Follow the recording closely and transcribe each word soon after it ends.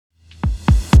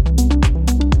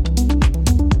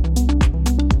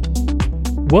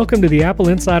Welcome to the Apple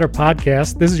Insider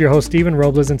Podcast. This is your host, Stephen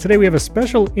Robles, and today we have a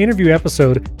special interview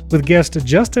episode with guest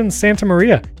Justin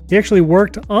Santamaria. He actually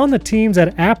worked on the teams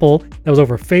at Apple. That was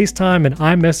over FaceTime and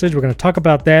iMessage. We're going to talk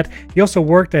about that. He also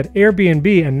worked at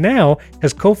Airbnb and now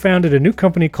has co-founded a new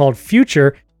company called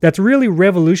Future that's really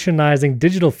revolutionizing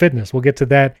digital fitness. We'll get to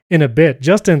that in a bit.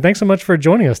 Justin, thanks so much for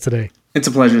joining us today. It's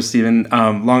a pleasure, Stephen.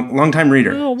 Long time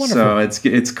reader. Oh, wonderful. So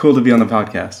it's cool to be on the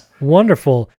podcast.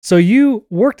 Wonderful. So you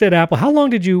worked at Apple. How long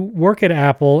did you work at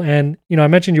Apple? And, I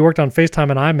mentioned you worked on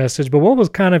FaceTime and iMessage, but what was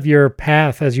kind of your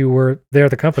path as you were there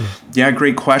at the company? Yeah,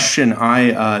 great question.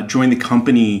 I joined the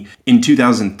company in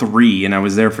 2003, and I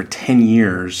was there for 10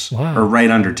 years, or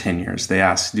right under 10 years. They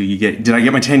asked, did I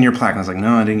get my 10-year plaque? And I was like,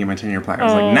 no, I didn't get my 10-year plaque. I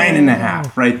was like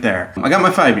 9.5 right there. I got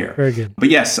my 5-year. Very good. But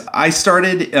yes, I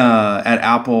started at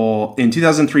Apple in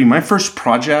 2003. My first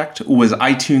project was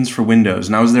iTunes for Windows,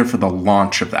 and I was there for the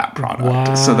launch of that product.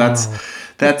 Wow. So that's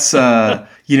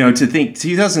to think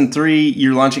 2003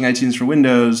 you're launching iTunes for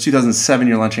Windows, 2007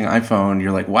 you're launching iPhone.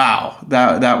 You're like, wow,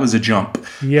 that was a jump.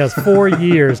 Yes, 4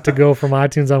 years to go from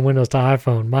iTunes on Windows to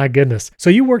iPhone. My goodness. So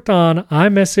you worked on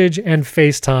iMessage and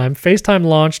FaceTime. FaceTime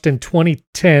launched in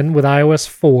 2010 with iOS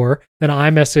 4, then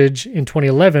iMessage in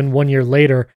 2011, 1 year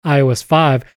later, iOS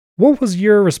 5. What was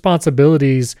your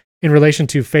responsibilities in relation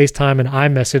to FaceTime and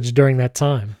iMessage during that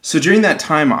time? So during that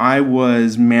time, I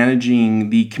was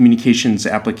managing the communications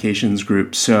applications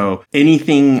group. So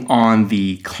anything on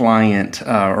the client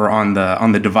or on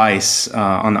the device,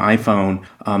 on the iPhone,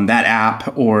 that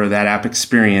app or that app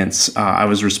experience, I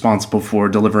was responsible for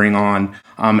delivering on.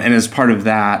 And as part of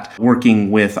that, working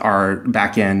with our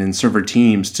backend and server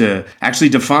teams to actually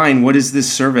define what is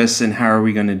this service and how are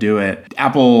we going to do it.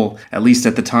 Apple, at least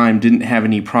at the time, didn't have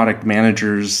any product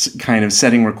managers kind of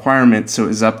setting requirements. So it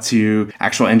was up to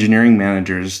actual engineering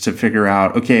managers to figure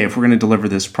out, okay, if we're going to deliver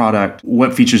this product,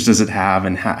 what features does it have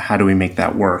and how do we make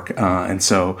that work? And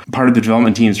so part of the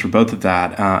development teams for both of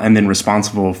that, and then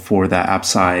responsible for that app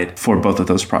side for both of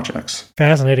those projects.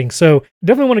 Fascinating. So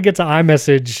definitely want to get to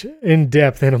iMessage in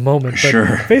depth in a moment. But sure.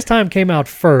 FaceTime came out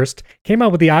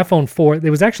with the iPhone 4. It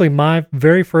was actually my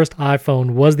very first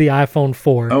iPhone was the iPhone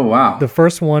 4. Oh, wow. The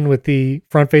first one with the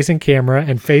front-facing camera,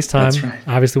 and FaceTime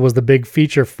obviously was the big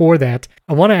feature for that.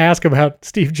 I want to ask about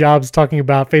Steve Jobs talking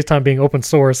about FaceTime being open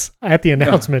source at the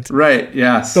announcement. Right,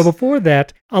 yes. So before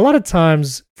that, a lot of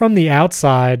times from the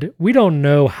outside, we don't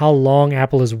know how long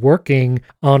Apple is working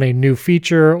on a new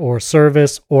feature or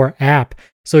service or app.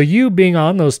 So you being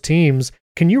on those teams,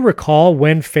 can you recall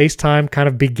when FaceTime kind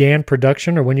of began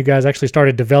production or when you guys actually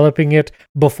started developing it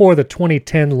before the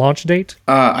 2010 launch date?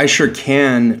 I sure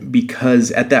can,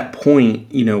 because at that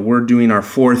point, we're doing our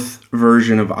 4th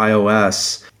version of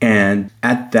iOS. And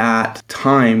at that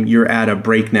time, you're at a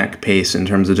breakneck pace in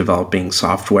terms of developing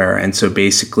software. And so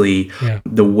basically,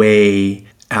 the way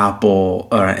Apple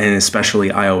and especially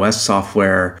iOS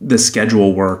software, the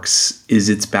schedule works is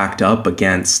it's backed up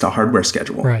against a hardware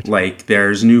schedule. Right. Like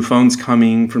there's new phones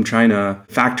coming from China,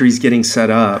 factories getting set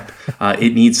up,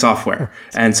 it needs software.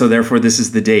 And so therefore this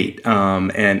is the date.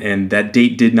 And that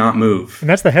date did not move. And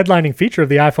that's the headlining feature of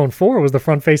the iPhone 4 was the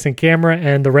front-facing camera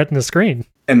and the Retina screen.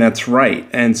 And that's right.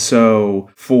 And so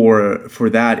for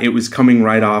that, it was coming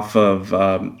right off of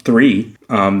 3.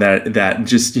 That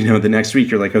just, the next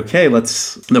week you're like, okay,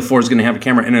 the 4 is going to have a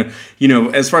camera. And,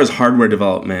 as far as hardware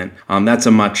development, that's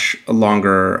a much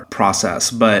longer process.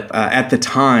 But at the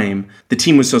time, the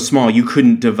team was so small, you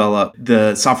couldn't develop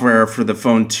the software for the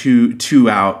phone 2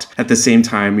 out at the same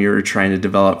time you were trying to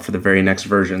develop for the very next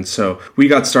version. So we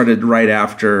got started right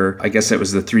after, I guess it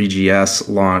was the 3GS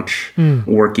launch,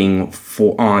 working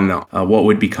on what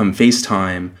would become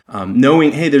FaceTime,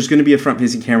 knowing, hey, there's going to be a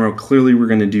front-facing camera. Clearly, we're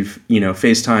going to do,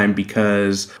 FaceTime,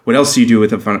 because what else do you do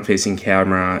with a front-facing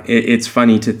camera? It's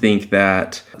funny to think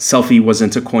that selfie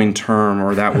wasn't a coined term,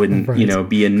 or that wouldn't, right.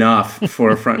 Be enough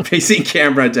for a front-facing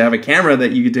camera to have a camera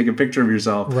that you could take a picture of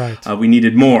yourself. Right. We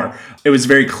needed more. It was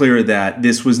very clear that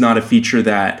this was not a feature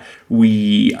that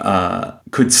we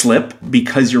could slip,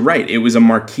 because you're right. It was a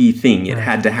marquee thing. It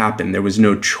had to happen. There was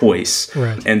no choice.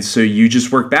 Right. And so you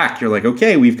just work back. You're like,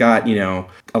 okay, we've got,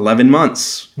 11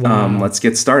 months. Wow. Let's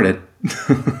get started.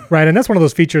 Right. And that's one of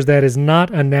those features that is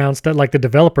not announced at like the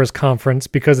developers conference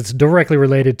because it's directly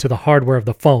related to the hardware of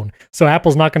the phone. So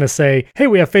Apple's not going to say, hey,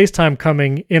 we have FaceTime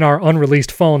coming in our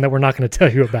unreleased phone that we're not going to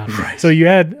tell you about. Right. So you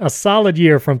had a solid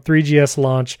year from 3GS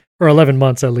launch, or 11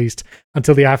 months at least,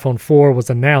 until the iPhone 4 was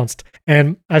announced.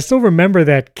 And I still remember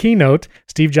that keynote,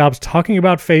 Steve Jobs talking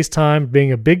about FaceTime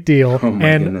being a big deal. Oh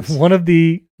my goodness. One of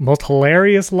the most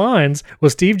hilarious lines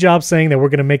was Steve Jobs saying that we're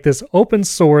going to make this open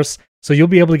source So you'll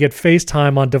be able to get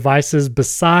FaceTime on devices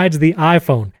besides the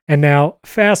iPhone. And now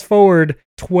fast forward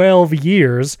 12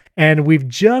 years, and we've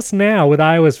just now, with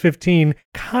iOS 15,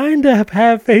 kind of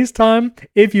have FaceTime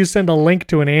if you send a link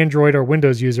to an Android or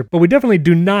Windows user, but we definitely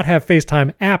do not have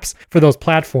FaceTime apps for those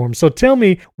platforms. So tell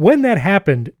me, when that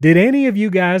happened, did any of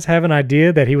you guys have an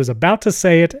idea that he was about to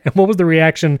say it, and what was the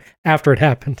reaction after it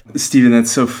happened? Steven,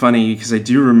 that's so funny because I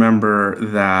do remember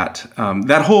that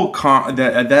that whole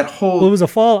Well, it was a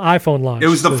fall iPhone launch. It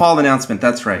was the fall announcement.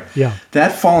 That's right. Yeah.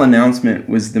 That fall announcement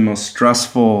was the most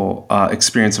stressful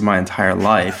experience of my entire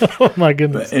life. Oh my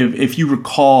goodness. If you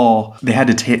recall, they had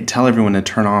to tell everyone to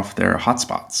turn off their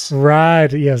hotspots.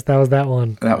 Right. Yes, that was that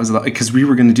one. That was because we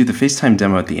were going to do the FaceTime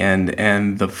demo at the end,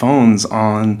 and the phones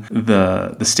on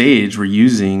the stage were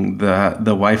using the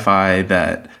Wi-Fi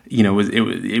that it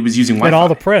was using Wi-Fi. And all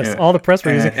the press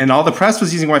were using. And all the press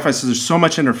was using Wi-Fi, so there's so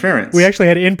much interference. We actually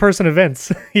had in-person events.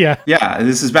 Yeah. Yeah,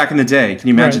 this is back in the day. Can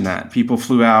you imagine that? People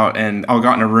flew out and all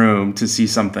got in a room to see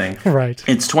something. Right.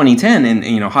 It's 2010, and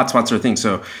hotspots are a thing.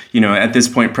 So at this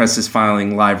point, press is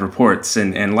filing live reports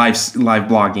and live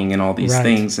blogging and all these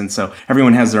things, and so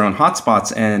everyone has their own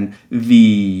hotspots, and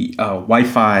the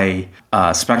Wi-Fi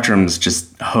spectrum's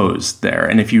just hosed there.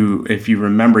 And if you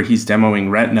remember, he's demoing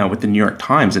Retina with the New York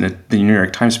Times, and the New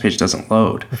York Times page doesn't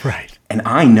load. Right. And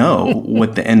I know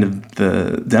what the end of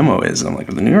the demo is. And I'm like,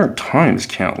 the New York Times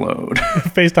can't load.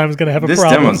 FaceTime is going to have a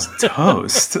problem. This demo's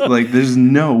toast. Like, there's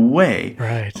no way.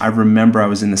 Right. I remember I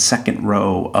was in the second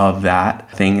row of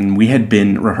that thing, and we had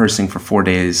been rehearsing for 5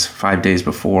 days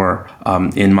before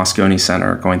in Moscone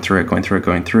Center, going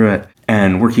through it.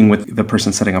 And working with the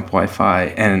person setting up Wi-Fi,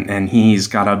 and he's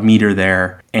got a meter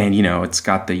there, and it's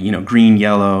got the green,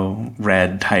 yellow,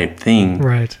 red type thing,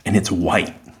 right? And it's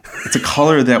white. It's a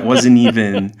color that wasn't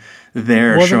even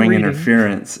there, showing reading.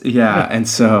 Interference. Yeah, and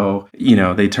so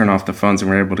they turn off the phones, and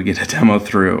we're able to get a demo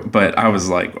through. But I was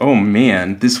like, oh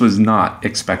man, this was not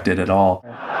expected at all.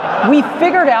 We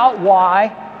figured out why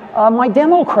my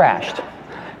demo crashed.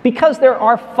 Because there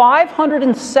are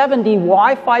 570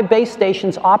 Wi-Fi base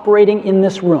stations operating in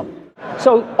this room.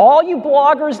 So all you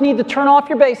bloggers need to turn off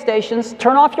your base stations,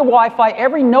 turn off your Wi-Fi.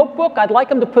 Every notebook, I'd like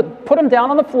them to put them down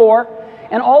on the floor.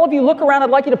 And all of you look around, I'd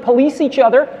like you to police each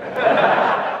other.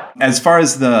 As far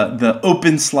as the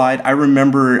open slide, I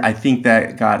remember, I think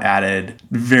that got added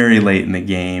very late in the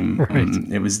game.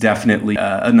 Right. It was definitely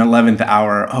an 11th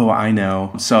hour. Oh, I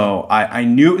know. So I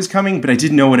knew it was coming, but I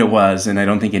didn't know what it was, and I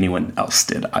don't think anyone else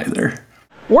did either.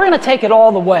 We're going to take it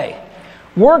all the way.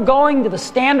 We're going to the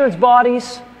standards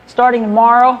bodies starting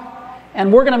tomorrow,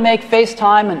 and we're going to make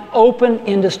FaceTime an open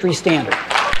industry standard.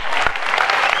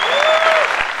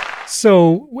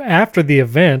 So after the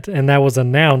event, and that was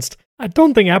announced, I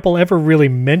don't think Apple ever really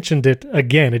mentioned it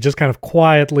again. It just kind of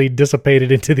quietly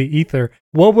dissipated into the ether.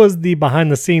 What was the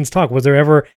behind the scenes talk? Was there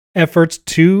ever efforts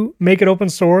to make it open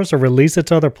source or release it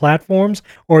to other platforms?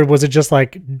 Or was it just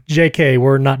like, JK,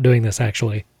 we're not doing this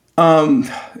actually?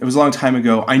 It was a long time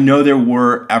ago. I know there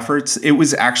were efforts. It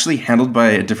was actually handled by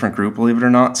a different group, believe it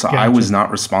or not. So I was not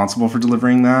responsible for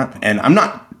delivering that. And I'm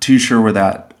not too sure where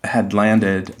that had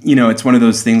landed. It's one of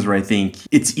those things where I think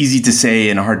it's easy to say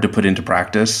and hard to put into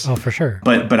practice. Oh, for sure.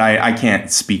 But I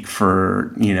can't speak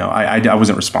for, I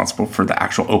wasn't responsible for the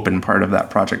actual open part of that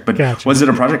project. But Was it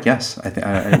a project? Yes, I think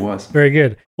it was. Very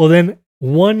good. Well, then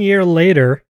 1 year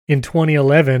later, in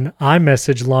 2011,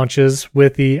 iMessage launches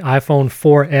with the iPhone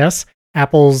 4S,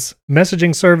 Apple's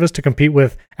messaging service to compete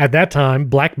with, at that time,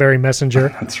 BlackBerry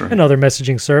Messenger and other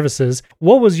messaging services.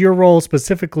 What was your role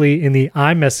specifically in the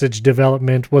iMessage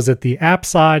development? Was it the app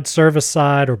side, service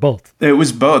side, or both? It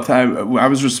was both. I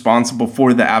was responsible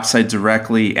for the app side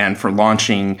directly and for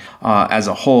launching as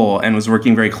a whole, and was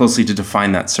working very closely to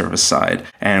define that service side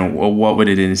and what would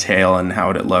it entail and how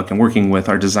would it look, and working with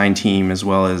our design team as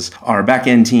well as our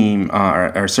back-end team,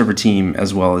 our server team,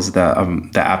 as well as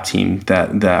the app team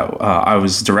that I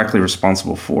was directly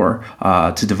responsible for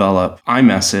to develop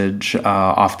iMessage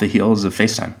off the heels of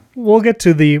FaceTime. We'll get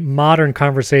to the modern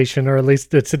conversation, or at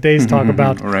least today's talk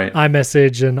about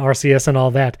iMessage and RCS and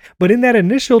all that. But in that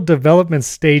initial development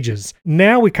stages,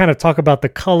 now we kind of talk about the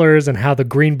colors and how the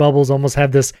green bubbles almost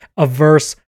have this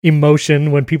averse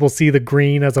emotion when people see the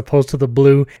green as opposed to the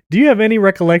blue. Do you have any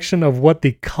recollection of what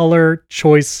the color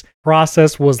choice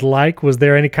process was like? Was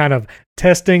there any kind of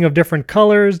testing of different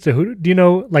colors? Do you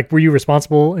know, were you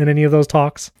responsible in any of those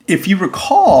talks? If you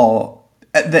recall,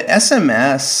 the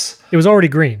SMS It was already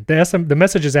green. The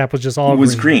Messages app was just all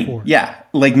was green. Before. Yeah.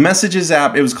 Like Messages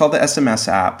app, it was called the SMS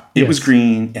app. It was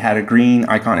green. It had a green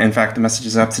icon. In fact, the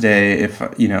Messages app today, if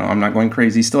I'm not going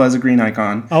crazy, still has a green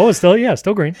icon. Oh, it's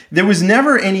still green. There was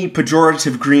never any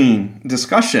pejorative green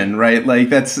discussion, right?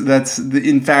 Like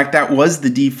in fact, that was the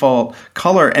default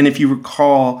color. And if you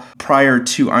recall, prior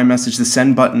to iMessage, the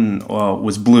send button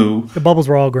was blue. The bubbles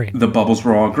were all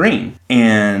green.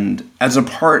 And as a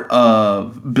part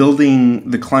of building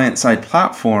the client-side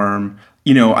platform,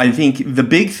 I think the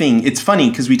big thing, it's funny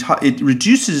because it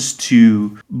reduces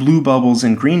to blue bubbles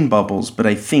and green bubbles, but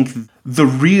I think the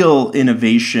real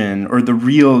innovation or the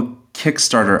real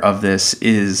Kickstarter of this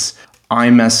is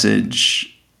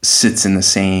iMessage sits in the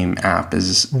same app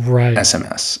as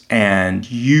SMS. And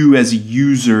you as a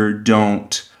user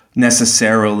don't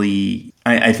necessarily...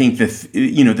 I think the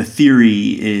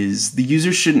theory is the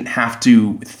user shouldn't have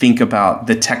to think about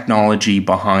the technology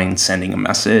behind sending a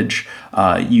message.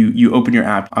 You open your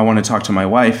app, I want to talk to my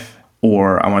wife,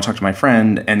 or I want to talk to my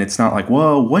friend, and it's not like,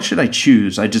 whoa, what should I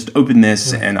choose? I just open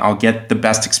this and I'll get the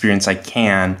best experience I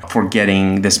can for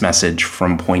getting this message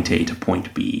from point A to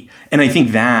point B. And I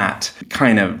think that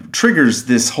kind of triggers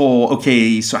this whole,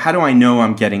 okay, so how do I know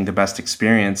I'm getting the best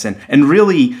experience? And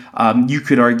really, you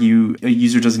could argue a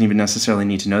user doesn't even necessarily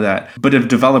need to know that, but a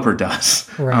developer does.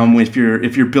 Right. If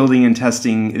you're building and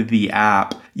testing the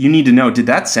app, you need to know, did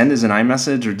that send as an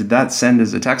iMessage or did that send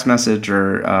as a text message,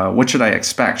 or what should I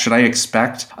expect? Should I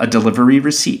expect a delivery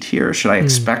receipt here? Should I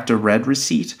expect a red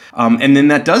receipt? And then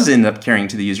that does end up carrying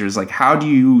to the users. Like, how do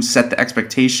you set the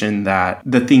expectation that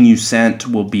the thing you sent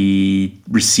will be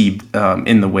received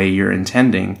in the way you're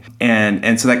intending?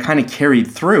 And so that kind of carried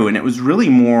through. And it was really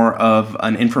more of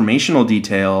an informational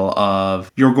detail of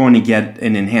you're going to get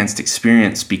an enhanced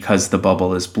experience because the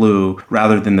bubble is blue,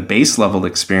 rather than the base level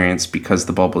experience because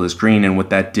the bubble is green. And what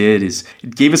that did is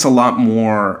it gave us a lot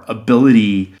more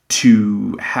ability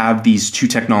to have these two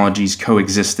technologies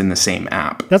coexist in the same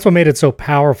app. That's what made it so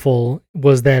powerful,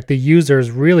 was that the users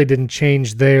really didn't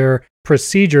change their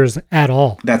procedures at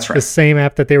all. That's right. The same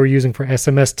app that they were using for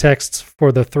SMS texts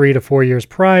for the 3 to 4 years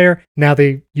prior, now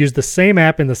they use the same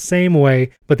app in the same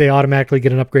way, but they automatically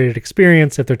get an upgraded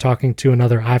experience if they're talking to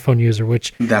another iPhone user,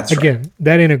 which,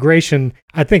 that integration,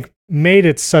 I think, made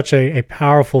it such a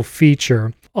powerful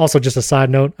feature. Also, just a side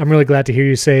note, I'm really glad to hear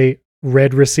you say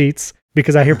red receipts,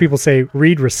 because I hear people say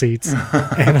read receipts,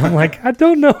 and I'm like, I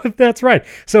don't know if that's right.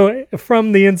 So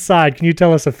from the inside, can you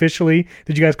tell us officially,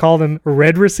 did you guys call them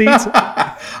red receipts?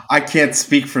 I can't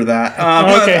speak for that.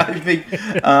 Okay. I think,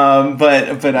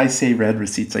 but I say red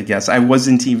receipts, I guess. I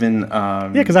wasn't even...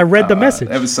 because I read the message.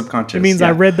 It was subconscious. It means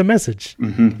I read the message.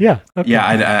 Mm-hmm. Yeah. Okay.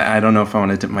 Yeah, I don't know if I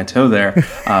want to dip my toe there,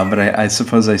 but I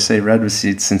suppose I say red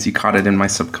receipts since you caught it in my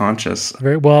subconscious.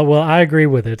 Very well. Well, I agree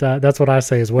with it. That's what I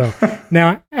say as well.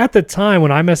 Now, at the time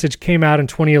when iMessage came out in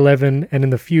 2011, and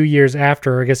in the few years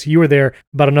after, I guess you were there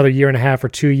about another year and a half or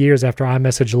 2 years after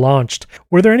iMessage launched,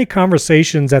 were there any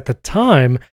conversations at the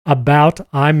time about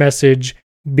iMessage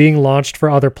being launched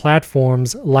for other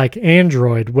platforms like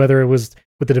Android, whether it was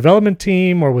with the development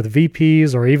team or with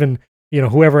VPs or even,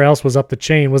 whoever else was up the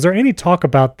chain? Was there any talk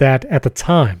about that at the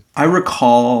time? I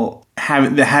recall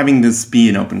having this be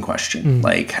an open question.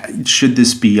 Like, should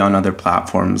this be on other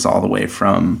platforms all the way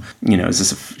from,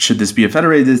 should this be a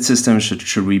federated system?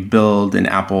 Should we build an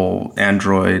Apple,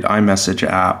 Android, iMessage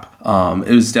app?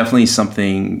 It was definitely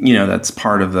something, that's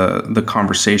part of the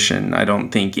conversation. I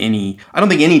don't think any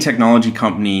technology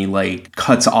company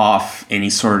cuts off any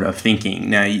sort of thinking.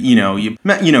 Now,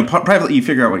 privately you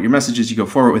figure out what your message is, you go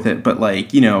forward with it, but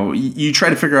you try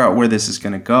to figure out where this is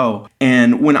going to go.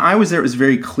 And when I was there, it was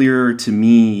very clear to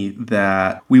me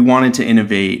that we wanted to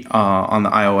innovate on the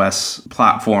iOS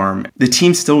platform. The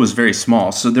team still was very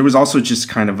small, so there was also just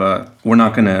kind of a we're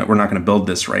not gonna build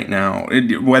this right now,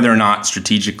 whether or not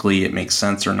strategically it makes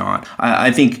sense or not.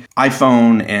 I think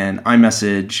iPhone and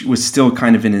iMessage was still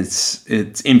kind of in its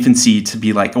infancy to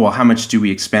be like, well, how much do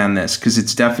we expand this? Because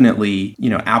it's definitely,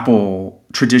 Apple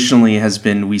traditionally has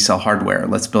been, we sell hardware.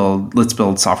 Let's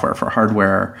build software for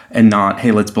hardware, and not,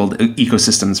 hey, let's build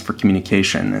ecosystems for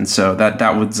communication. And so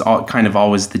that was kind of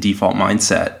always the default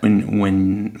mindset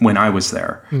when I was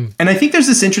there. And I think there's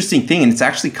this interesting thing, and it's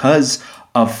actually because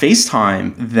of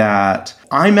FaceTime that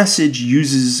iMessage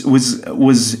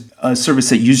was a service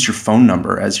that used your phone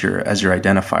number as your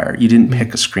identifier. You didn't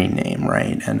pick a screen name,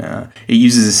 right? And it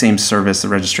uses the same service, the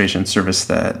registration service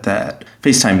that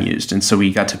FaceTime used. And so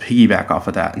we got to piggyback off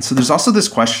of that. And so there's also this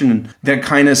question that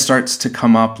kind of starts to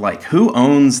come up, like, who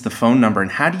owns the phone number,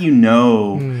 and how do you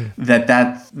know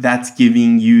that's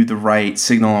giving you the right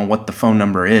signal on what the phone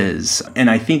number is? And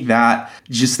I think that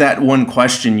just that one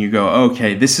question, you go,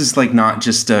 okay, this is like not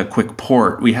just a quick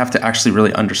port. We have to actually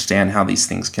really understand how these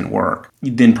things can work.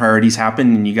 Then priorities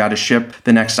happen and you got to ship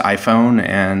the next iPhone,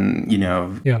 and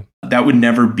that would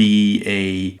never be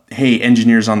a, hey,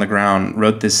 engineers on the ground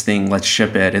wrote this thing, let's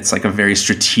ship it. It's like a very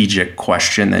strategic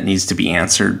question that needs to be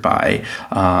answered by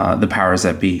the powers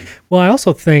that be. Well, I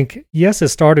also think, yes, it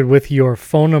started with your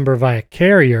phone number via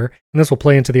carrier, and this will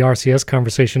play into the RCS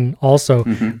conversation also.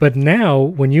 But now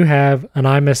when you have an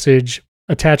iMessage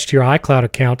attached to your iCloud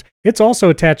account, it's also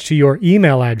attached to your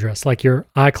email address, like your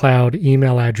iCloud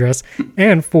email address.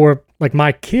 And for like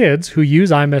my kids who use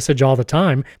iMessage all the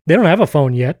time, they don't have a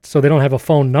phone yet, so they don't have a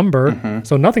phone number.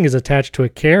 So nothing is attached to a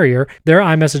carrier. Their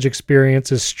iMessage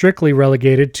experience is strictly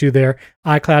relegated to their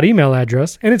iCloud email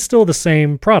address, and it's still the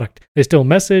same product. They still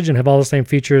message and have all the same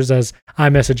features as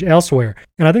iMessage elsewhere.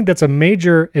 And I think that's a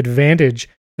major advantage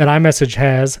that iMessage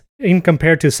has in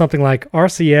compared to something like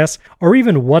RCS or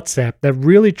even WhatsApp that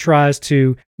really tries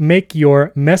to make your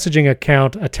messaging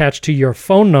account attached to your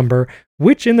phone number,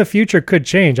 which in the future could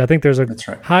change. I think there's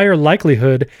a higher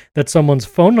likelihood that someone's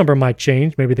phone number might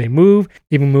change. Maybe they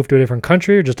even move to a different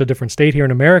country or just a different state here in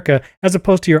America, as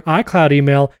opposed to your iCloud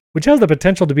email, which has the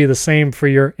potential to be the same for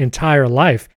your entire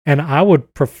life. And I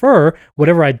would prefer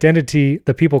whatever identity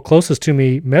the people closest to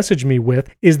me message me with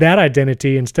is that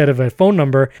identity instead of a phone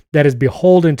number that is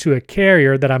beholden to a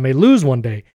carrier that I may lose one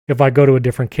day if I go to a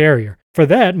different carrier. For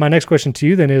that, my next question to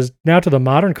you then is now to the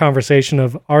modern conversation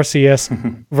of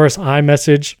RCS versus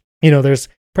iMessage. There's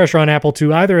pressure on Apple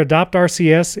to either adopt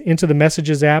RCS into the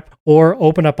Messages app or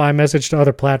open up iMessage to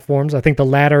other platforms. I think the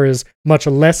latter is much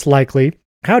less likely.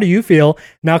 How do you feel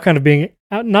now, kind of being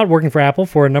not working for Apple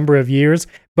for a number of years,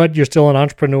 but you're still an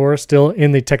entrepreneur, still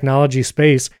in the technology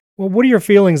space? Well, what are your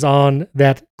feelings on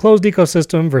that closed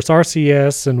ecosystem versus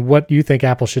RCS, and what do you think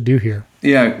Apple should do here?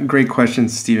 Yeah, great question,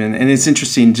 Stephen. And it's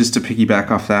interesting, just to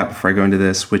piggyback off that before I go into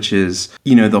this, which is,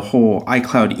 the whole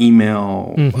iCloud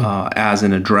email as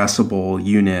an addressable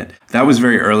unit. That was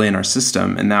very early in our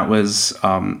system. And that was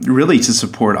really to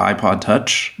support iPod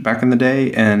Touch back in the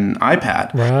day and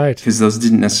iPad. Right. Because those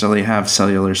didn't necessarily have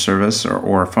cellular service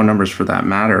or phone numbers for that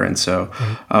matter. And so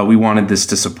we wanted this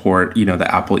to support,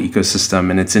 the Apple ecosystem.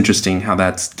 And it's interesting how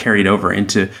that's carried over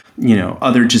into,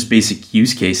 other just basic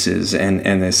use cases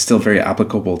and is still very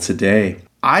applicable today.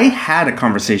 I had a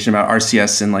conversation about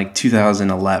RCS in like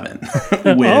 2011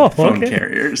 with phone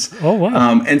carriers. Oh,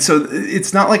 wow. And so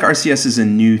it's not like RCS is a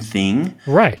new thing.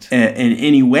 Right. In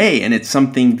any way. And it's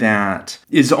something that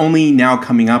is only now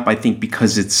coming up, I think,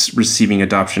 because it's receiving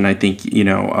adoption. I think,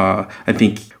 I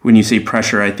think when you say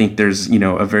pressure, I think there's,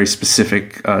 a very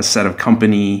specific set of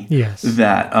company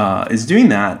that is doing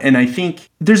that. And I think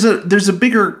there's a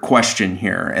bigger question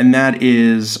here, and that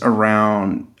is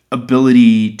around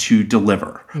ability to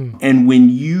deliver. And when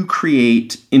you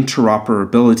create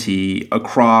interoperability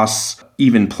across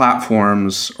even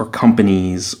platforms or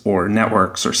companies or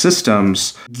networks or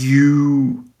systems,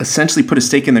 you essentially put a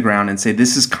stake in the ground and say,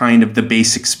 this is kind of the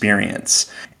base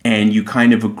experience. And you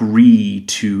kind of agree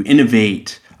to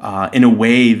innovate in a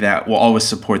way that will always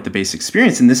support the base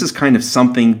experience. And this is kind of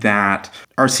something that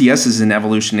RCS is an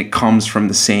evolution. It comes from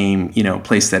the same,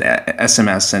 place that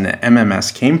SMS and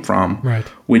MMS came from,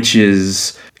 which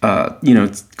is,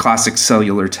 classic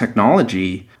cellular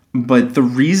technology. But the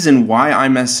reason why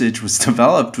iMessage was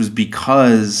developed was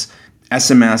because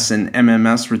SMS and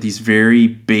MMS were these very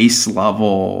base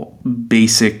level,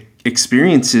 basic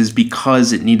experiences,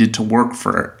 because it needed to work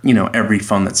for, every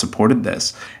phone that supported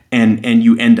this. And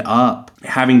you end up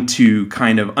having to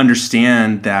kind of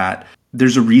understand that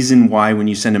there's a reason why when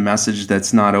you send a message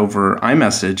that's not over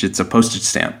iMessage, it's a postage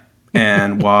stamp.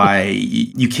 And why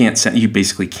you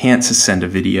basically can't send a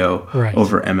video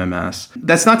over MMS.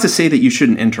 That's not to say that you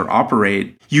shouldn't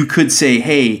interoperate. You could say,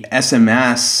 hey,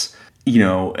 SMS,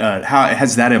 how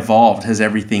has that evolved? Has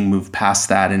everything moved past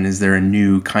that? And is there a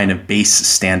new kind of base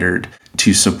standard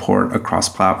to support across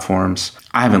platforms?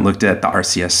 I haven't looked at the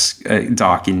RCS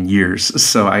doc in years,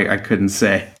 so I couldn't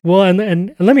say. Well,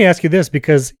 and let me ask you this,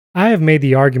 because I have made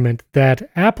the argument that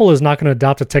Apple is not going to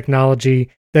adopt a technology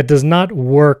that does not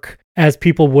work as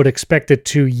people would expect it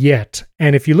to yet.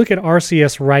 And if you look at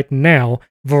RCS right now,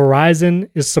 Verizon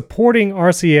is supporting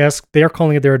RCS. They're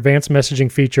calling it their advanced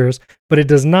messaging features, but it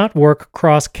does not work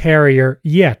cross-carrier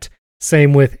yet.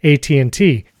 Same with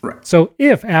AT&T. Right. So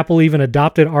if Apple even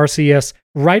adopted RCS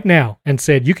right now and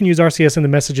said you can use RCS in the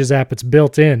Messages app, it's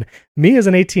built in, me as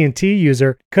an AT&T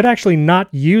user could actually not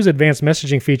use advanced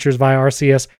messaging features via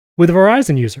RCS with a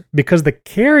Verizon user because the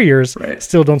carriers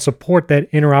still don't support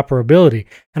that interoperability.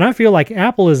 And I feel like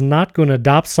Apple is not going to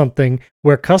adopt something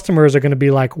where customers are going to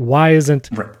be like, why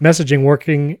isn't messaging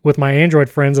working with my Android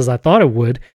friends as I thought it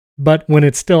would? But when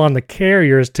it's still on the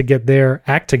carriers to get their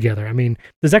act together. I mean,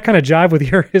 does that kind of jive with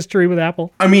your history with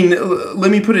Apple? I mean, let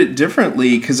me put it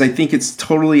differently, because I think it's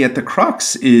totally at the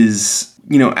crux is,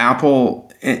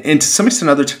 Apple and to some extent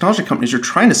other technology companies are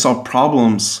trying to solve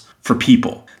problems for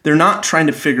people. They're not trying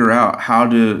to figure out how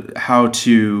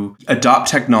to adopt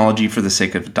technology for the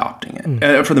sake of adopting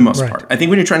it, for the most part. I think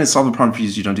when you're trying to solve a problem for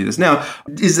users, you don't do this. Now,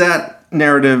 is that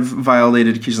narrative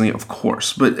violated occasionally? Of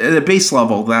course. But at a base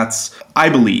level, that's, I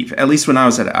believe, at least when I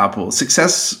was at Apple,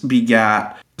 success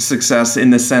begat success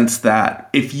in the sense that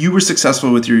if you were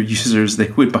successful with your users, they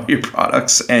would buy your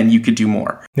products and you could do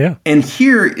more. Yeah. And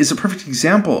here is a perfect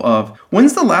example of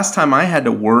when's the last time I had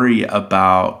to worry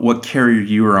about what carrier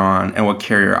you were on and what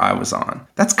carrier I was on?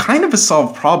 That's kind of a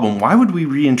solved problem. Why would we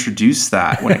reintroduce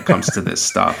that when it comes to this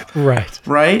stuff?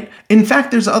 Right? In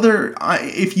fact, there's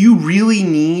if you really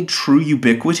need true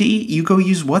ubiquity, you go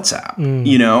use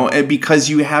WhatsApp, because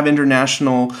you have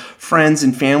international friends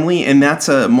and family, and that's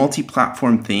a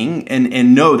multi-platform thing.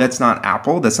 And no, that's not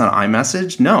Apple. That's not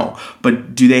iMessage. No.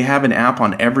 But do they have an app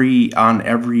on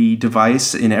every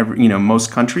device in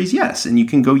most countries? Yes. And you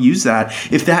can go use that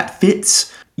if that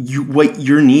fits what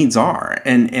your needs are.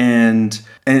 And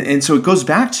so it goes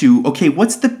back to, okay,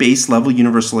 what's the base level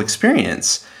universal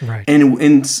experience? Right. And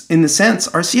in the sense,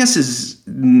 RCS is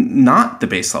not the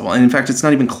base level. And in fact, it's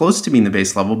not even close to being the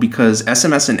base level because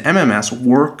SMS and MMS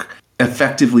work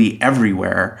effectively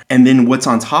everywhere. And then what's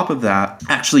on top of that,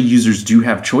 actually users do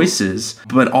have choices,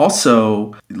 but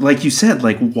also, like you said,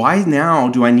 why now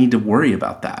do I need to worry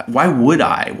about that? Why would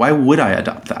I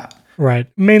adopt that? Right.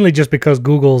 Mainly just because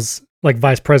Google's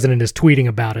vice president is tweeting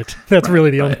about it. That's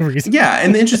really the only reason. Yeah,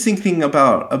 and the interesting thing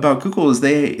about Google is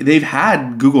they've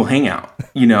had Google Hangout,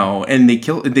 and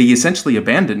they essentially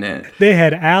abandoned it. They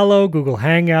had Allo, Google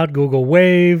Hangout, Google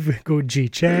Wave, Google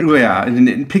GChat. Yeah,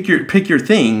 and pick your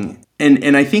thing.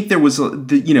 And I think there was,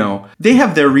 they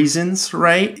have their reasons,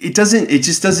 right? The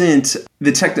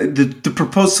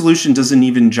proposed solution doesn't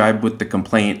even jibe with the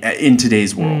complaint in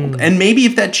today's world. And maybe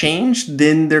if that changed,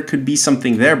 then there could be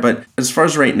something there. But as far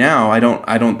as right now, I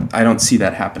don't see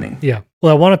that happening. Yeah.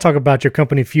 Well, I want to talk about your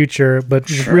company future, but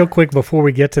just real quick before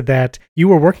we get to that, you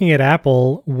were working at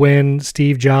Apple when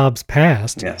Steve Jobs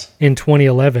passed in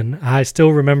 2011. I still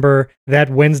remember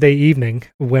that Wednesday evening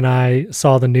when I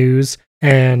saw the news,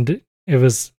 and it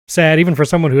was sad, even for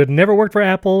someone who had never worked for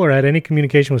Apple or had any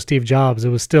communication with Steve Jobs. It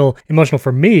was still emotional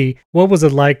for me. What was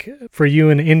it like for you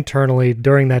and internally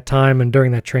during that time and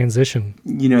during that transition?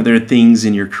 There are things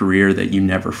in your career that you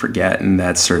never forget, and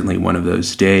that's certainly one of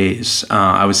those days.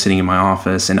 I was sitting in my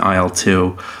office in aisle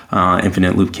 2,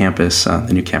 Infinite Loop campus.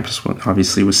 The new campus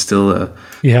obviously was still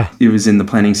it was in the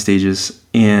planning stages,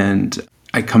 and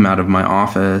I come out of my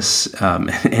office, and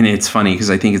it's funny because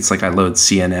I think it's I load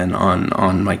CNN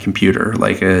on my computer,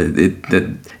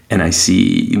 and I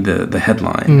see the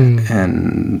headline,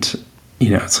 and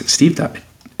it's Steve died,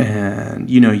 and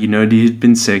he had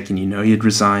been sick, and he had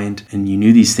resigned, and you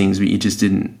knew these things, but you just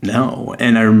didn't know.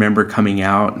 And I remember coming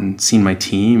out and seeing my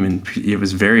team, and it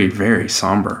was very, very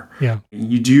somber. Yeah,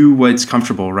 you do what's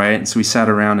comfortable, right? And so we sat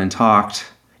around and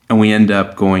talked, and we end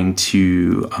up going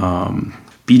to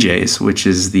BJ's, which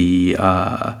is the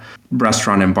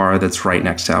restaurant and bar that's right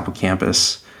next to Apple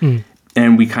campus.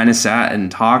 And we kind of sat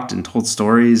and talked and told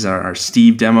stories, our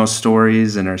Steve demo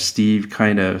stories, and our Steve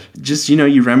kind of just,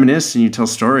 you reminisce and you tell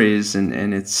stories,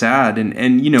 and it's sad.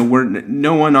 And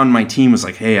no one on my team was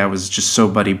like, hey, I was just so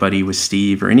buddy with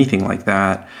Steve or anything like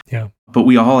that. Yeah. But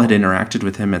we all had interacted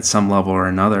with him at some level or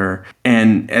another.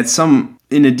 And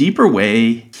in a deeper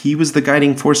way, he was the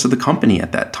guiding force of the company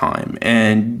at that time.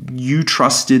 And you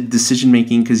trusted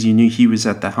decision-making because you knew he was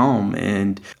at the helm.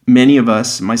 And many of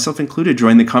us, myself included,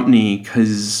 joined the company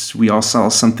because we all saw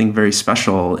something very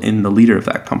special in the leader of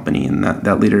that company, and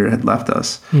that leader had left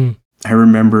us. I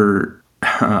remember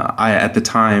at the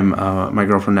time, my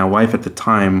girlfriend, now wife at the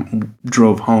time,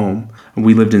 drove home.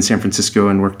 We lived in San Francisco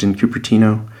and worked in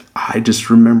Cupertino. I just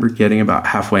remember getting about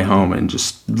halfway home and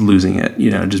just losing it,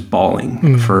 just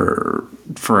bawling for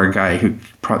a guy who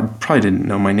probably didn't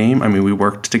know my name. I mean, we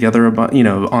worked together about,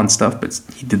 on stuff, but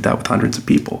he did that with hundreds of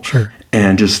people. Sure.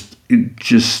 And just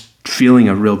feeling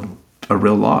a real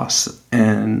loss.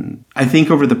 And I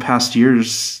think over the past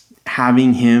years,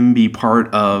 having him be part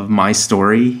of my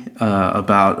story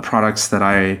about products that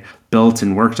I built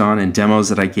and worked on and demos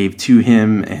that I gave to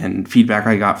him and feedback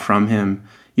I got from him.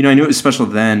 I knew it was special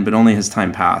then, but only as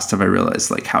time passed have I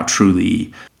realized like how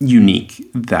truly unique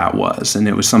that was. And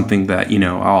it was something that,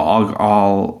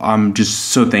 I'm just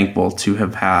so thankful to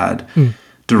have had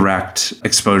direct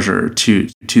exposure to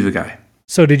the guy.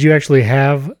 So did you actually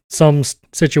have some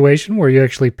situation where you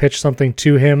actually pitched something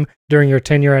to him during your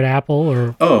tenure at Apple?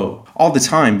 Or all the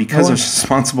time, because I was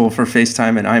responsible for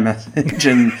FaceTime and iMessage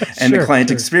and the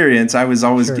client experience. I was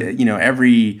always,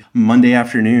 every Monday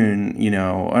afternoon,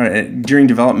 during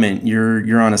development,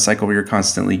 you're on a cycle where you're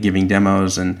constantly giving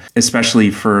demos, and especially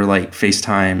for like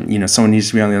FaceTime, someone needs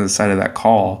to be on the other side of that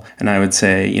call. And I would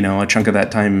say, a chunk of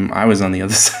that time I was on the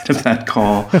other side of that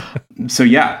call. So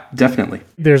yeah, definitely.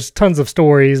 There's tons of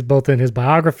stories, both in his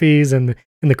biographies and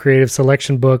in the creative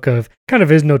selection book, of kind of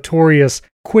his notorious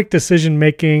quick decision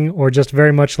making, or just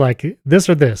very much like this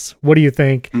or this. What do you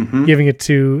think? Giving it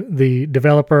to the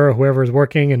developer or whoever is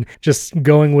working and just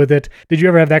going with it. Did you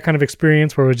ever have that kind of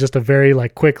experience where it was just a very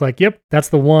like quick, like, yep, that's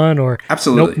the one, or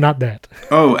absolutely, nope, not that?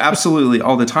 Oh, absolutely,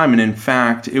 all the time. And in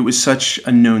fact, it was such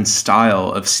a known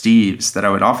style of Steve's that I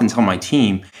would often tell my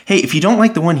team, hey, if you don't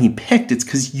like the one he picked, it's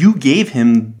because you gave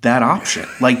him that option.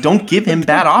 Like, don't give him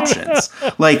bad options.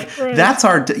 Like, that's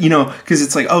our, because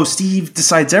it's like, oh, Steve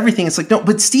decides everything. It's like, no,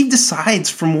 but Steve decides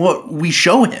from what we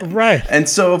show him. Right. And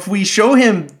so if we show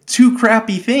him two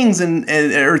crappy things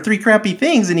or three crappy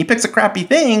things and he picks a crappy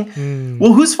thing,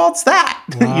 well, whose fault's that?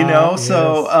 Wow,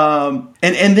 So,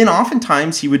 and then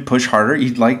oftentimes he would push harder.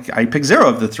 I picked 0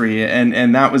 of the 3.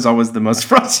 And that was always the most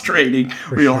frustrating,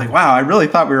 where you're like, wow, I really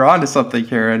thought we were onto something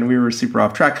here and we were super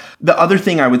off track. The other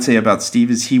thing I would say about Steve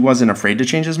is he wasn't afraid to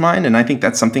change his mind. And I think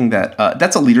that's something that,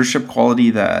 that's a leadership quality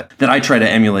that I try to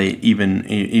emulate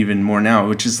even more now,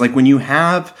 which is like when you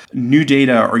have new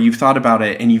data or you've thought about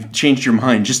it and you've changed your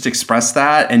mind, just express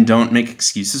that and don't make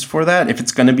excuses for that. If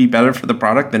it's going to be better for the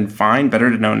product, then fine.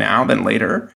 Better to know now than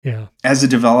later. Yeah. As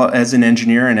an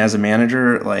engineer and as a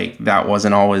manager, like that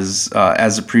wasn't always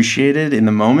as appreciated in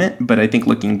the moment. But I think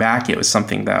looking back, it was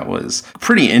something that was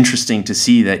pretty interesting to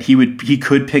see that he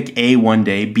could pick A one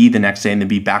day, B the next day, and then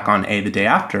be back on A the day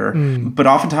after. But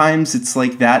oftentimes it's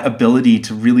like that ability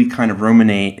to really kind of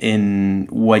ruminate in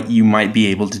what you might be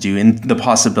able to do and the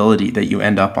possibility that you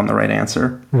end up on the right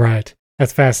answer. Right.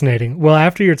 That's fascinating. Well,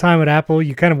 after your time at Apple,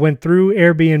 you kind of went through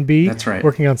Airbnb. That's right.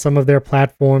 Working on some of their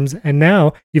platforms. And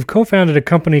now you've co-founded a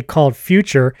company called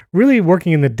Future, really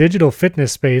working in the digital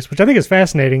fitness space, which I think is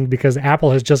fascinating because Apple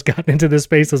has just gotten into this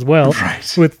space as well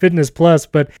with Fitness Plus.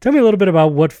 But tell me a little bit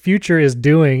about what Future is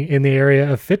doing in the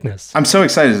area of fitness. I'm so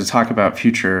excited to talk about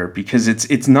Future because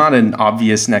it's not an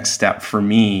obvious next step for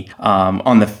me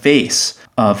on the face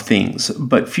of things.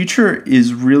 But Future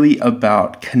is really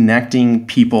about connecting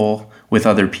people with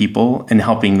other people and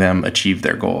helping them achieve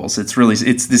their goals.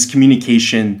 It's this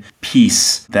communication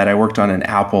piece that I worked on in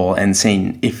Apple, and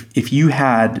saying if you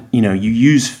had, you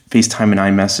use FaceTime and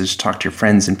iMessage to talk to your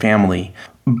friends and family,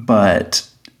 but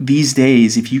these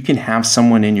days, if you can have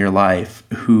someone in your life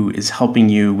who is helping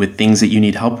you with things that you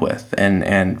need help with,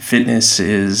 and fitness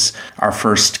is our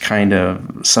first kind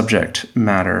of subject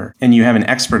matter, and you have an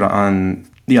expert on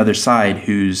the other side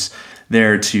who's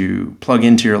there to plug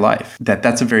into your life,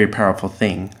 that's a very powerful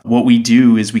thing. What we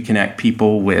do is we connect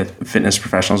people with fitness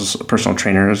professionals, personal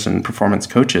trainers, and performance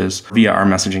coaches via our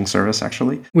messaging service,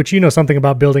 actually. Which you know something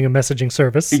about building a messaging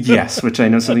service. Yes, which I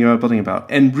know something about building about.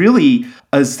 And really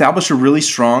establish a really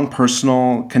strong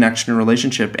personal connection and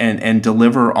relationship, and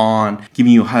deliver on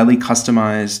giving you highly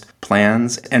customized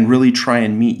plans, and really try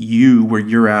and meet you where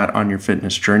you're at on your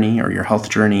fitness journey or your health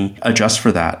journey, adjust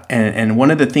for that. And one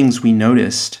of the things we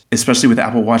noticed, especially with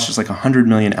Apple Watch, there's like 100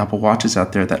 million Apple Watches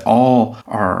out there that all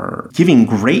are giving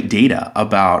great data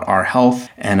about our health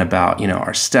and about,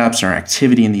 our steps, our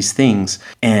activity, and these things.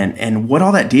 And what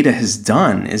all that data has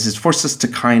done is it's forced us to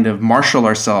kind of marshal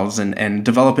ourselves and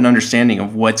develop an understanding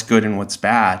of what's good and what's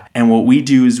bad. And what we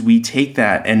do is we take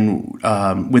that, and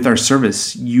with our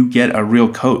service, you get a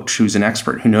real coach who's an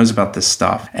expert who knows about this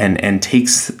stuff, and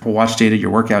takes watch data, your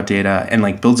workout data, and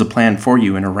like builds a plan for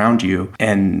you and around you.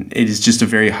 And it is just a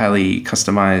very highly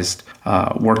customized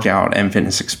workout and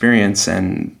fitness experience.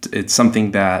 And it's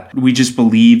something that we just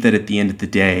believe that at the end of the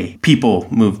day, people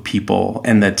move people,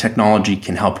 and the technology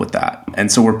can help with that.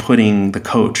 And so we're putting the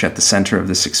coach at the center of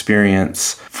this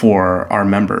experience for our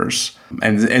members.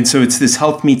 And so it's this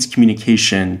health meets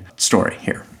communication story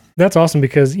here. That's awesome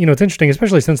because, it's interesting,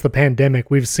 especially since the pandemic,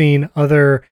 we've seen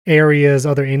other areas,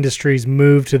 other industries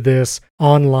move to this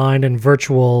online and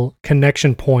virtual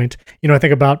connection point. I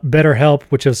think about BetterHelp,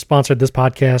 which has sponsored this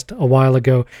podcast a while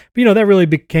ago. But, that really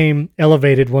became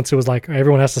elevated once it was like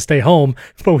everyone has to stay home,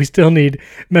 but we still need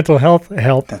mental health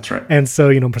help. That's right. And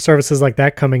so, services like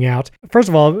that coming out. First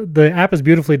of all, the app is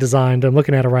beautifully designed. I'm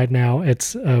looking at it right now.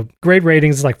 It's great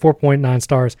ratings. It's like 4.9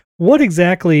 stars. What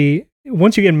exactly,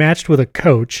 once you get matched with a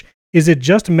coach, is it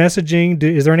just messaging?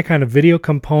 Is there any kind of video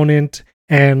component?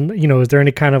 And, is there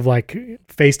any kind of like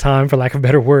FaceTime, for lack of a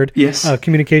better word, yes,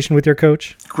 communication with your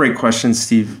coach? Great question,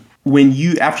 Steve.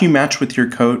 After you match with your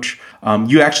coach,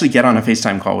 you actually get on a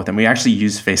FaceTime call with them. We actually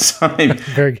use FaceTime.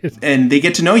 Very good. And they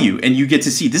get to know you, and you get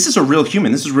to see, this is a real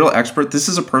human. This is a real expert. This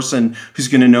is a person who's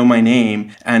going to know my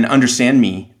name and understand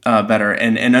me better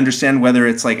and understand whether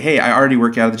it's like, hey, I already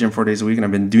work out at the gym 4 days a week and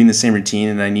I've been doing the same routine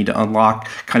and I need to unlock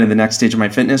kind of the next stage of my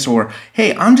fitness, or,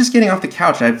 hey, I'm just getting off the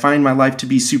couch. I find my life to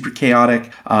be super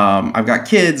chaotic. I've got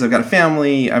kids, I've got a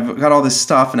family, I've got all this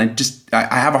stuff, and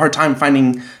I have a hard time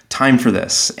finding time for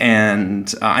this.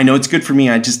 And I know it's good for me.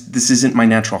 This isn't my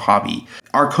natural hobby.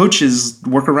 Our coaches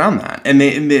work around that. And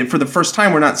they, for the first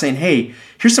time, we're not saying, hey,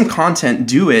 here's some content,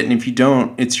 do it. And if you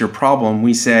don't, it's your problem.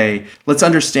 We say, let's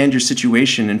understand your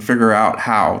situation and figure out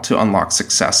how to unlock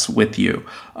success with you.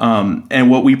 And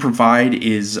what we provide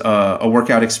is a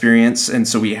workout experience. And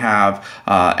so we have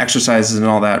exercises and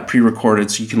all that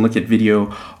pre-recorded, so you can look at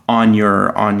video on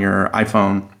your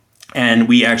iPhone. And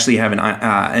we actually have an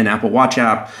Apple Watch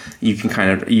app. You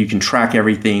can track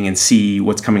everything and see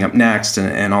what's coming up next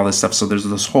and all this stuff. So there's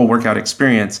this whole workout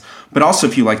experience. But also,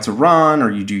 if you like to run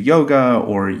or you do yoga,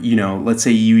 or let's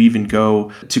say you even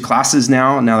go to classes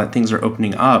now that things are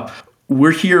opening up,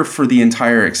 we're here for the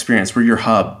entire experience. We're your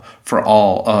hub for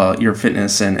all your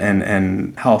fitness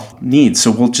and health needs.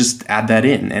 So we'll just add that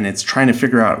in, and it's trying to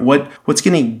figure out what's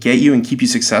going to get you and keep you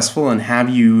successful, and have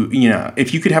you,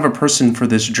 if you could have a person for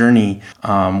this journey,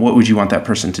 what would you want that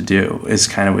person to do, is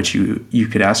kind of what you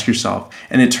could ask yourself.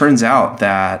 And it turns out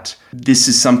that this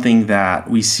is something that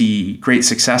we see great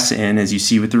success in, as you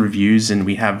see with the reviews, and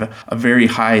we have a very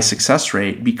high success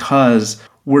rate because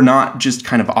we're not just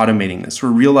kind of automating this. We're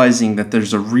realizing that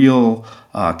there's a real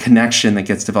connection that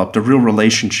gets developed, a real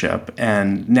relationship.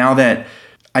 And now that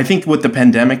I think what the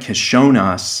pandemic has shown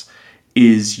us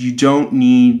is you don't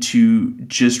need to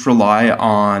just rely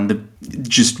on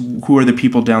just who are the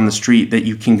people down the street that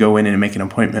you can go in and make an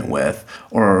appointment with,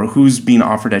 or who's being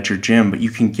offered at your gym, but you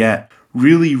can get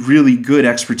really, really good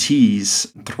expertise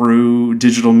through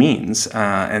digital means.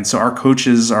 And so our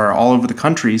coaches are all over the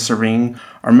country serving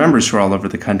our members who are all over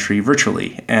the country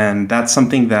virtually. And that's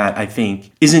something that I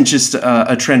think isn't just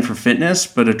a trend for fitness,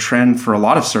 but a trend for a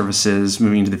lot of services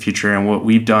moving into the future. And what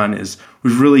we've done is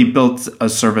we've really built a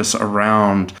service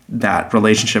around that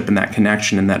relationship and that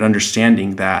connection and that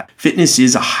understanding that fitness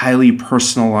is a highly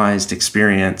personalized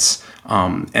experience.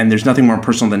 And there's nothing more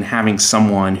personal than having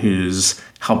someone who's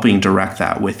helping direct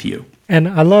that with you. And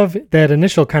I love that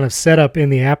initial kind of setup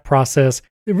in the app process.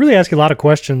 It really asks you a lot of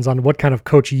questions on what kind of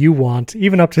coach you want,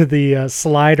 even up to the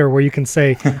slider where you can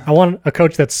say, I want a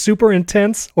coach that's super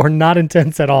intense or not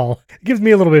intense at all. It gives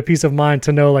me a little bit of peace of mind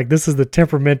to know, like, this is the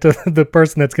temperament of the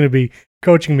person that's going to be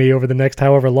coaching me over the next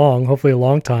however long, hopefully a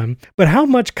long time. But how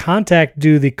much contact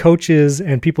do the coaches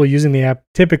and people using the app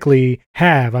typically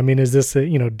have? I mean, is this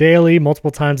daily,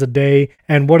 multiple times a day?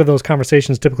 And what do those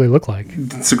conversations typically look like?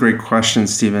 That's a great question,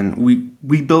 Stephen.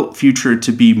 We built Future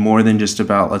to be more than just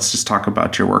about, let's just talk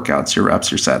about your workouts, your reps,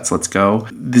 your sets, let's go.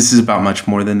 This is about much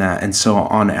more than that. And so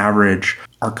on average,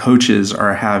 our coaches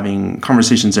are having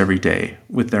conversations every day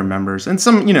with their members. And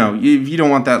some, if you don't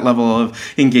want that level of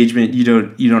engagement, you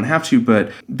don't have to,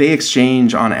 but they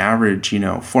exchange on average,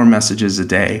 4 messages a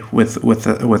day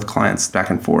with clients back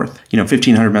and forth,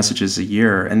 1,500 messages a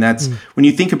year. And that's, when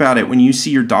you think about it, when you see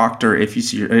your doctor,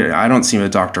 I don't see a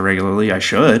doctor regularly, I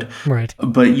should. Right.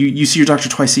 But you see your doctor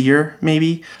twice a year,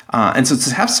 maybe. And so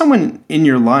to have someone in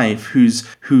your life who's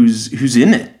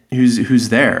in it, who's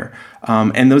there.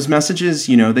 And those messages,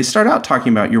 they start out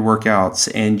talking about your workouts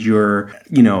and your,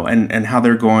 and how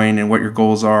they're going and what your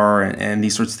goals are and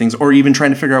these sorts of things, or even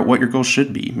trying to figure out what your goals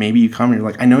should be. Maybe you come and you're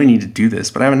like, I know I need to do this,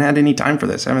 but I haven't had any time for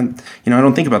this. I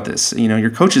don't think about this.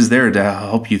 Your coach is there to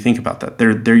help you think about that.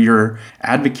 They're your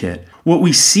advocate. what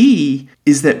we see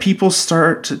is that people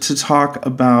start to talk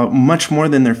about much more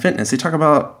than their fitness. They talk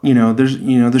about,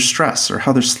 their stress or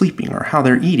how they're sleeping or how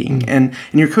they're eating. And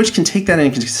your coach can take that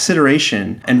into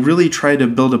consideration and really try to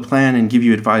build a plan and give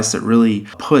you advice that really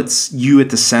puts you at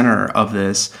the center of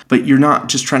this. But you're not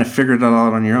just trying to figure it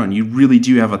out on your own. You really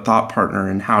do have a thought partner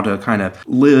in how to kind of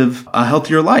live a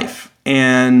healthier life.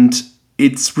 And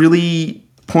it's really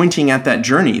pointing at that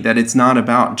journey, that it's not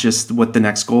about just what the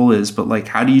next goal is, but like,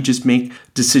 how do you just make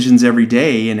decisions every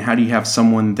day, and how do you have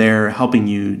someone there helping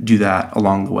you do that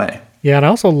along the way? Yeah, and I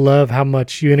also love how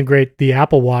much you integrate the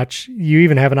Apple Watch. You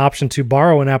even have an option to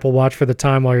borrow an Apple Watch for the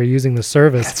time while you're using the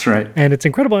service. That's right. And it's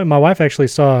incredible. And my wife actually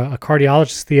saw a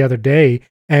cardiologist the other day,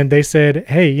 and they said,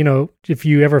 hey, if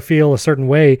you ever feel a certain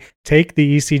way, take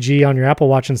the ECG on your Apple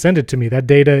Watch and send it to me. That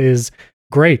data is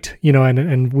great,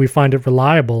 and we find it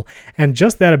reliable. And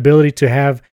just that ability to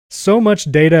have so much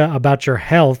data about your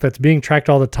health that's being tracked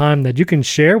all the time that you can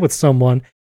share with someone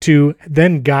to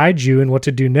then guide you in what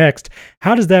to do next.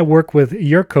 How does that work with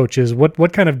your coaches?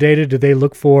 What kind of data do they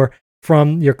look for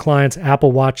from your clients'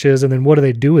 Apple Watches, and then what do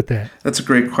they do with that? That's a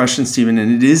great question, Stephen.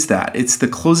 And it's the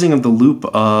closing of the loop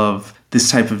of this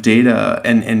type of data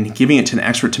and giving it to an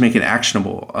expert to make it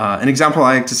actionable. An example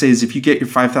I like to say is, if you get your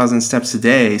 5,000 steps a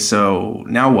day, so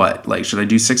now what? Like, should I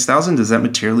do 6,000? Does that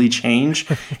materially change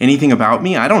anything about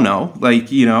me? I don't know.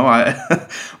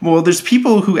 Well, there's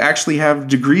people who actually have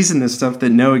degrees in this stuff that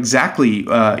know exactly,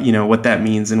 what that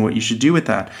means and what you should do with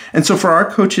that. And so for our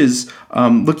coaches,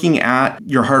 looking at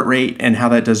your heart rate and how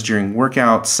that does during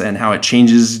workouts and how it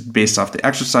changes based off the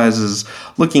exercises,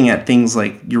 looking at things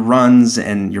like your runs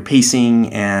and your pacing,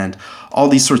 and all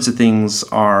these sorts of things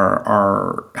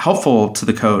are helpful to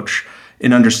the coach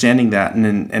in understanding that.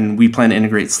 And we plan to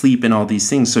integrate sleep in all these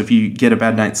things. So if you get a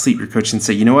bad night's sleep, your coach can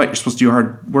say, you know what, you're supposed to do a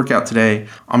hard workout today.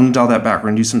 I'm going to dial that back. We're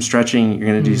going to do some stretching. You're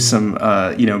going to do some,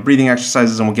 breathing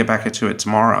exercises, and we'll get back into it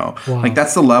tomorrow. Wow. Like,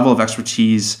 that's the level of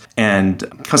expertise and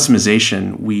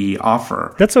customization we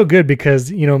offer. That's so good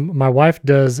because, my wife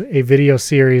does a video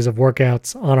series of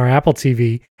workouts on our Apple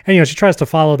TV. And, she tries to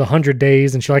follow the 100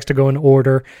 days, and she likes to go in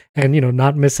order and,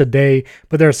 not miss a day.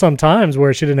 But there are some times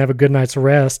where she didn't have a good night's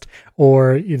rest,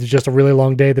 or it's just a really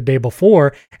long day the day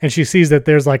before. And she sees that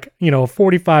there's a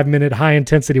 45-minute high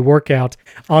intensity workout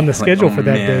on the schedule for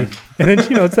that day. And then,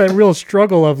 it's that real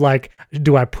struggle of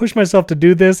do I push myself to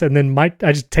do this, and then might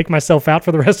I just take myself out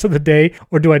for the rest of the day?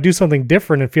 Or do I do something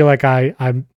different and feel like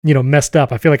I'm messed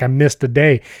up? I feel like I missed a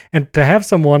day. And to have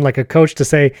someone like a coach to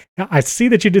say, I see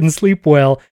that you didn't sleep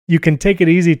well, you can take it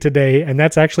easy today, and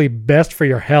that's actually best for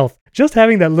your health. Just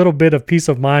having that little bit of peace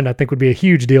of mind, I think, would be a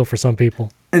huge deal for some people.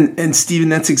 And Stephen,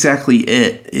 that's exactly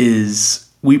it. Is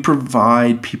we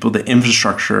provide people the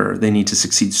infrastructure they need to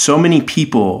succeed. So many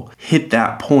people hit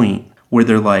that point where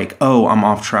they're like, oh, I'm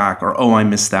off track, or oh, I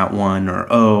missed that one, or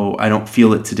oh, I don't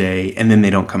feel it today, and then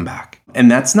they don't come back.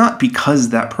 And that's not because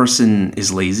that person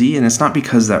is lazy, and it's not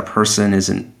because that person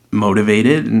isn't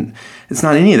motivated, and it's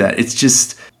not any of that. It's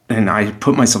just, and I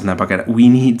put myself in that bucket, we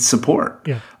need support.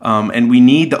 Yeah. And we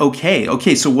need the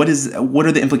okay, so what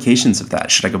are the implications of that?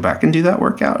 Should I go back and do that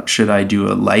workout? Should I do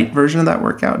a light version of that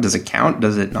workout? Does it count?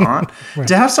 Does it not? Right.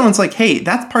 To have someone's like, hey,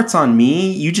 that part's on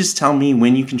me. You just tell me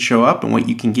when you can show up and what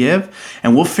you can give,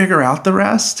 and we'll figure out the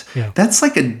rest. Yeah. That's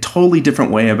like a totally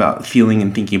different way about feeling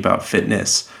and thinking about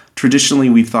fitness. Traditionally,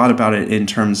 we've thought about it in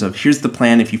terms of, here's the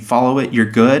plan. If you follow it, you're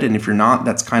good. And if you're not,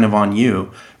 that's kind of on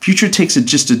you. Future takes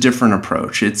just a different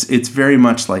approach. It's very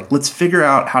much like, let's figure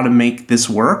out how to make this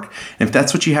work. And if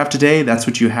that's what you have today, that's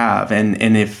what you have. And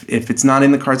if it's not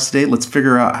in the cards today, let's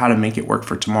figure out how to make it work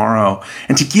for tomorrow.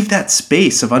 And to give that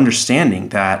space of understanding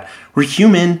that we're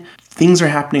human. Things are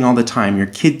happening all the time. Your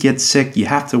kid gets sick, you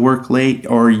have to work late,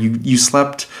 or you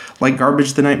slept like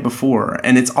garbage the night before.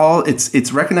 And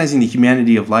it's recognizing the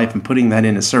humanity of life and putting that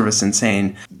into service and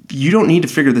saying, you don't need to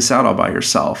figure this out all by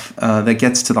yourself. That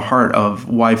gets to the heart of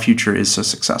why Future is so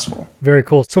successful. Very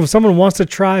cool. So if someone wants to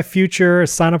try Future,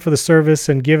 sign up for the service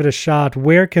and give it a shot,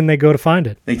 where can they go to find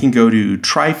it? They can go to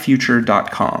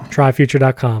tryfuture.com.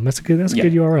 Tryfuture.com. That's a good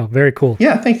URL. Very cool.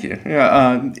 Yeah, thank you.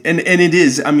 Yeah, and it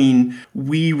is,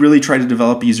 we really try to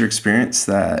develop a user experience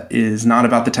that is not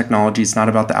about the technology. It's not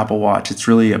about the Apple Watch. It's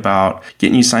really about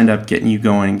getting you signed up, getting you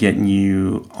going, getting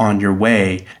you on your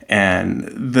way. And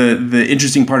the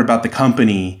interesting part about the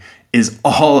company is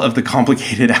all of the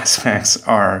complicated aspects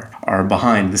are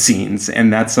behind the scenes.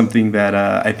 And that's something that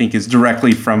I think is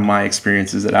directly from my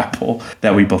experiences at Apple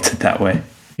that we built it that way.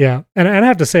 Yeah. And I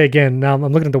have to say again, now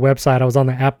I'm looking at the website. I was on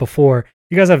the app before.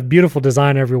 you guys have beautiful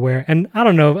design everywhere. And I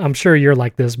don't know, I'm sure you're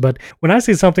like this, but when I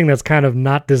see something that's kind of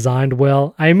not designed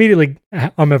well, I'm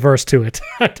averse to it.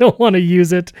 I don't want to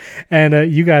use it.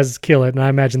 And you guys kill it. And I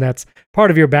imagine that's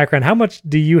part of your background. How much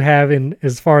do you have in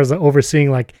as far as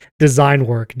overseeing like design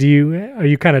work? Are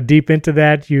you kind of deep into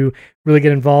that? You really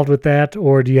get involved with that,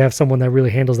 or do you have someone that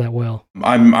really handles that well?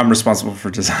 I'm responsible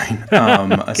for design. Yeah. I'm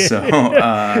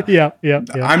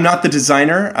not the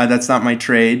designer. That's not my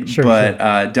trade. Sure.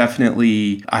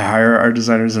 Definitely I hire our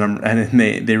designers and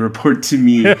they report to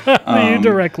me. You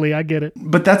directly. I get it.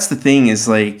 But that's the thing is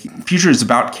like Future is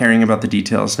about caring about the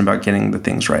details and about getting the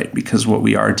things right, because what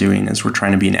we are doing is we're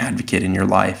trying to be an advocate in your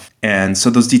life. And so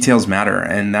those details matter.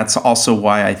 And that's also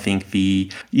why I think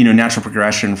the, natural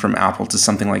progression from Apple to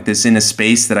something like this in a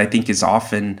space that I think is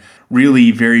often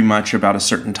really very much about a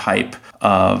certain type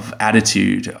of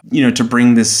attitude, to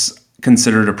bring this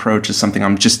considered approach is something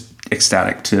I'm just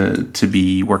ecstatic to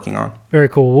be working on. Very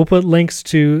cool. We'll put links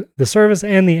to the service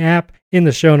and the app in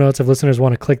the show notes if listeners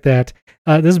want to click that.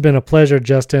 This has been a pleasure,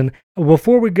 Justin.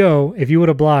 Before we go, if you would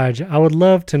oblige, I would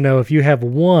love to know if you have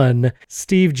one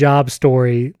Steve Jobs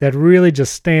story that really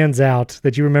just stands out,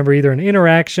 that you remember either an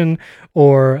interaction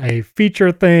or a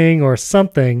feature thing or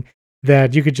something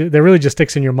that that really just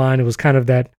sticks in your mind. It was kind of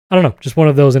that, I don't know, just one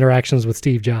of those interactions with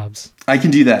Steve Jobs. I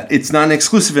can do that. It's not an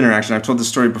exclusive interaction. I've told the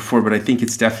story before, but I think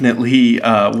it's definitely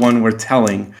one worth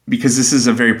telling because this is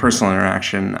a very personal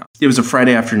interaction. It was a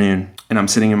Friday afternoon, and I'm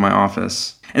sitting in my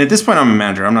office. And at this point, I'm a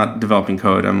manager. I'm not developing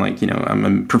code. I'm like, I'm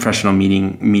a professional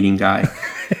meeting guy.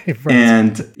 Right.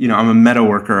 And, I'm a meta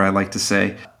worker, I like to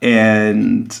say.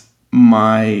 And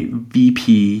my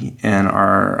VP and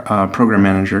our program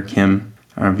manager, Kim,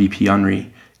 our VP,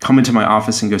 Henri, come into my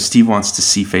office and go, Steve wants to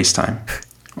see FaceTime.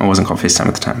 Well, it wasn't called FaceTime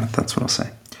at the time, but that's what I'll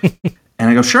say. And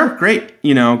I go, sure, great.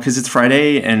 Because it's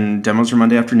Friday and demos are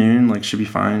Monday afternoon, like should be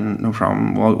fine, no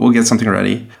problem. We'll get something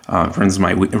ready.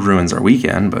 Ruins our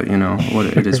weekend, but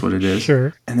it is what it is.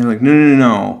 Sure. And they're like,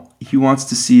 no. He wants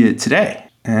to see it today.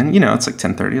 And, it's like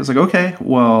 10:30. I was like, okay,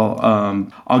 well,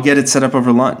 I'll get it set up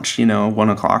over lunch, 1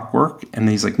 o'clock work. And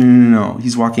he's like, no.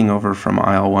 He's walking over from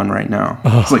aisle 1 right now.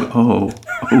 I was like,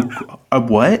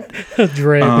 what?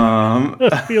 Dread.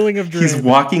 A feeling of dread. He's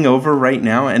walking over right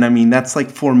now. And I mean, that's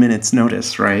like 4 minutes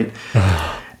notice, right?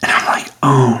 And I'm like,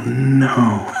 oh,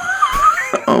 no.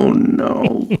 Oh,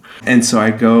 no. And so I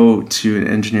go to an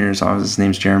engineer's office. His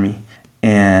name's Jeremy.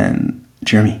 And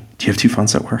Jeremy, do you have 2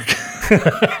 phones at work?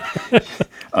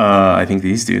 I think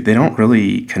these do. They don't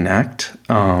really connect.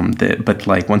 But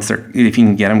like if you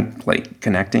can get them like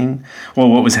connecting, well,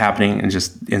 what was happening and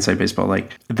just inside baseball,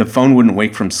 like the phone wouldn't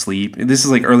wake from sleep. This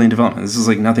is like early in development. This is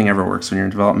like nothing ever works when you're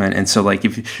in development. And so like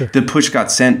if the push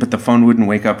got sent, but the phone wouldn't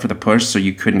wake up for the push, so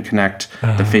you couldn't connect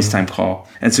the FaceTime call.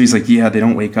 And so he's like, yeah, they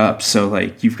don't wake up. So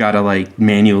like you've got to like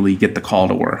manually get the call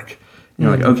to work. And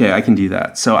you're like, okay, I can do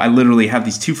that. So I literally have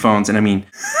these 2 phones, and I mean.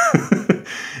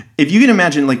 If you can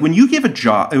imagine, like when you give a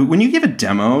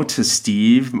demo to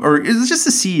Steve, or it's just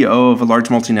the CEO of a large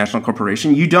multinational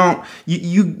corporation,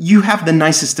 you have the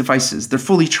nicest devices. They're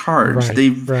fully charged. Right,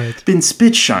 They've been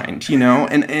spit shined,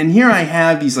 and here I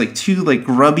have these like 2 like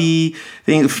grubby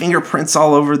fingerprints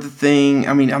all over the thing.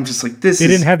 I mean, I'm just like, this. They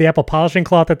didn't have the Apple polishing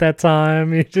cloth at that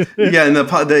time. Yeah, and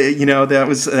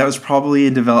that was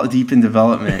probably deep in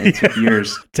development. It took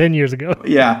years. 10 years ago.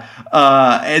 Yeah,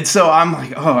 and so I'm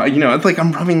like, it's like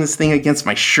I'm rubbing this thing against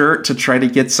my shirt to try to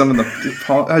get some of the.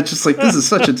 I was just like, this is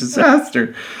such a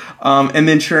disaster. And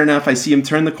then sure enough, I see him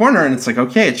turn the corner, and it's like,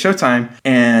 okay, it's showtime.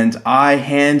 And I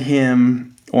hand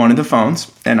him one of the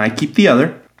phones, and I keep the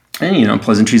other. And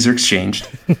pleasantries are exchanged.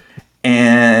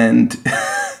 And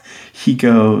he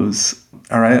goes,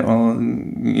 all right, well,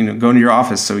 go into your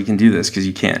office so we can do this, because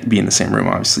you can't be in the same room,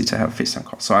 obviously, to have a FaceTime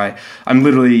call. So I'm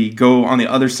literally go on the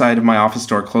other side of my office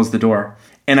door, close the door,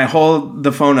 and I hold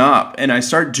the phone up, and I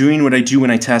start doing what I do when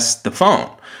I test the phone,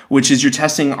 which is you're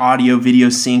testing audio, video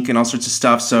sync, and all sorts of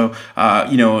stuff. So,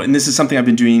 and this is something I've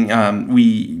been doing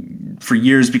for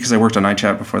years because I worked on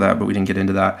iChat before that, but we didn't get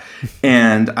into that.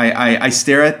 And I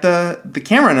stare at the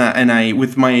camera, and I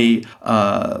with my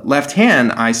left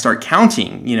hand, I start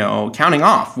counting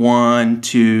off 1,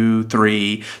 2,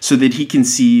 3, so that he can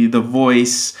see the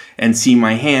voice and see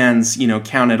my hands,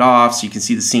 count it off, so you can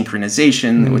see the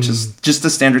synchronization, which is just a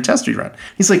standard test we run.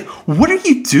 He's like, what are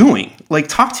you doing? Like,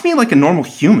 talk to me like a normal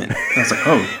human. And I was like,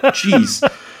 oh, geez.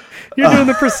 You're doing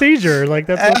the procedure, like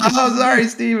that's. Oh, sorry,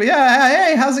 Steve. Yeah,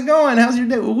 hey, how's it going? How's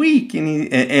your week?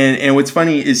 And what's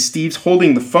funny is Steve's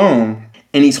holding the phone,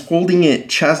 and he's holding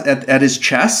it at his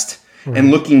chest and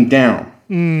looking down.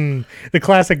 The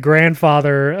classic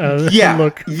grandfather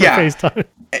look for FaceTime.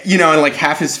 And like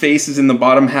half his face is in the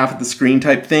bottom half of the screen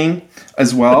type thing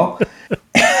as well.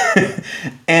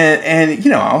 and and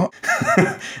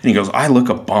he goes, I look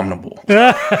abominable.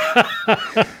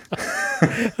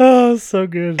 Oh, so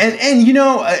good. And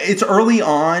it's early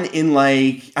on in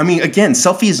again,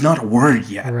 selfie is not a word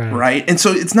yet, right? And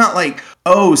so it's not like,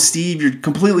 oh, Steve, you're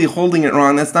completely holding it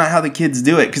wrong. That's not how the kids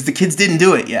do it, because the kids didn't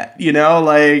do it yet. You're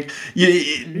like,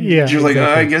 exactly.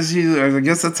 Oh, I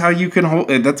guess that's how you can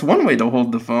hold it. That's one way to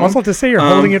hold the phone. Also, to say you're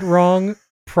holding it wrong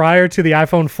prior to the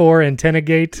iPhone 4 antenna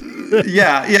gate.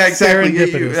 Yeah, exactly.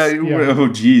 Oh,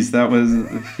 geez, that was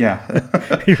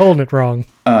You're holding it wrong.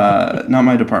 Not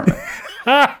my department.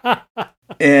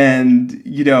 And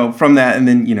from that, and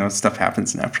then stuff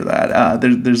happens, and after that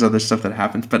there's other stuff that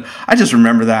happens, but I just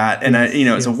remember that, and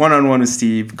it's a one-on-one with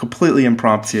Steve, completely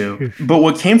impromptu. But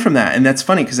what came from that, and that's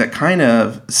funny because that kind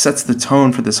of sets the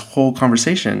tone for this whole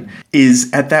conversation, is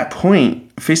at that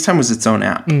point FaceTime was its own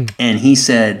app. And he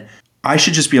said, I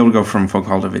should just be able to go from phone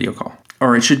call to video call,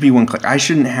 or it should be one click. I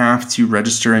shouldn't have to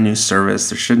register a new service.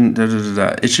 There shouldn't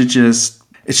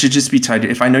It should just be tied to,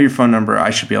 if I know your phone number, I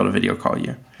should be able to video call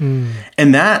you.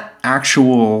 And that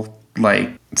actual,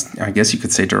 I guess you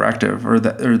could say directive, or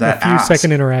that a few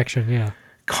second interaction,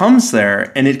 comes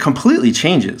there, and it completely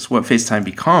changes what FaceTime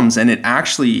becomes. And it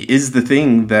actually is the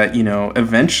thing that,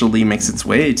 eventually makes its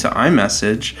way to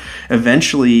iMessage,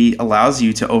 eventually allows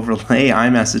you to overlay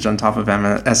iMessage on top of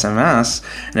SMS,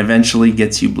 and eventually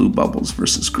gets you blue bubbles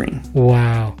versus green.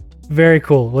 Wow. Very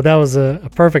cool. Well, that was a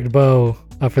perfect bow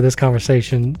for this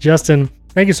conversation. Justin,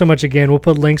 thank you so much again. We'll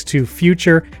put links to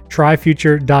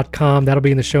tryfuture.com. That'll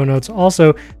be in the show notes.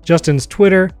 Also, Justin's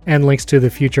Twitter and links to the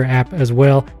Future app as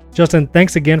well. Justin,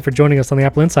 thanks again for joining us on the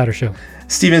Apple Insider Show.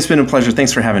 Steven, it's been a pleasure.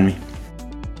 Thanks for having me.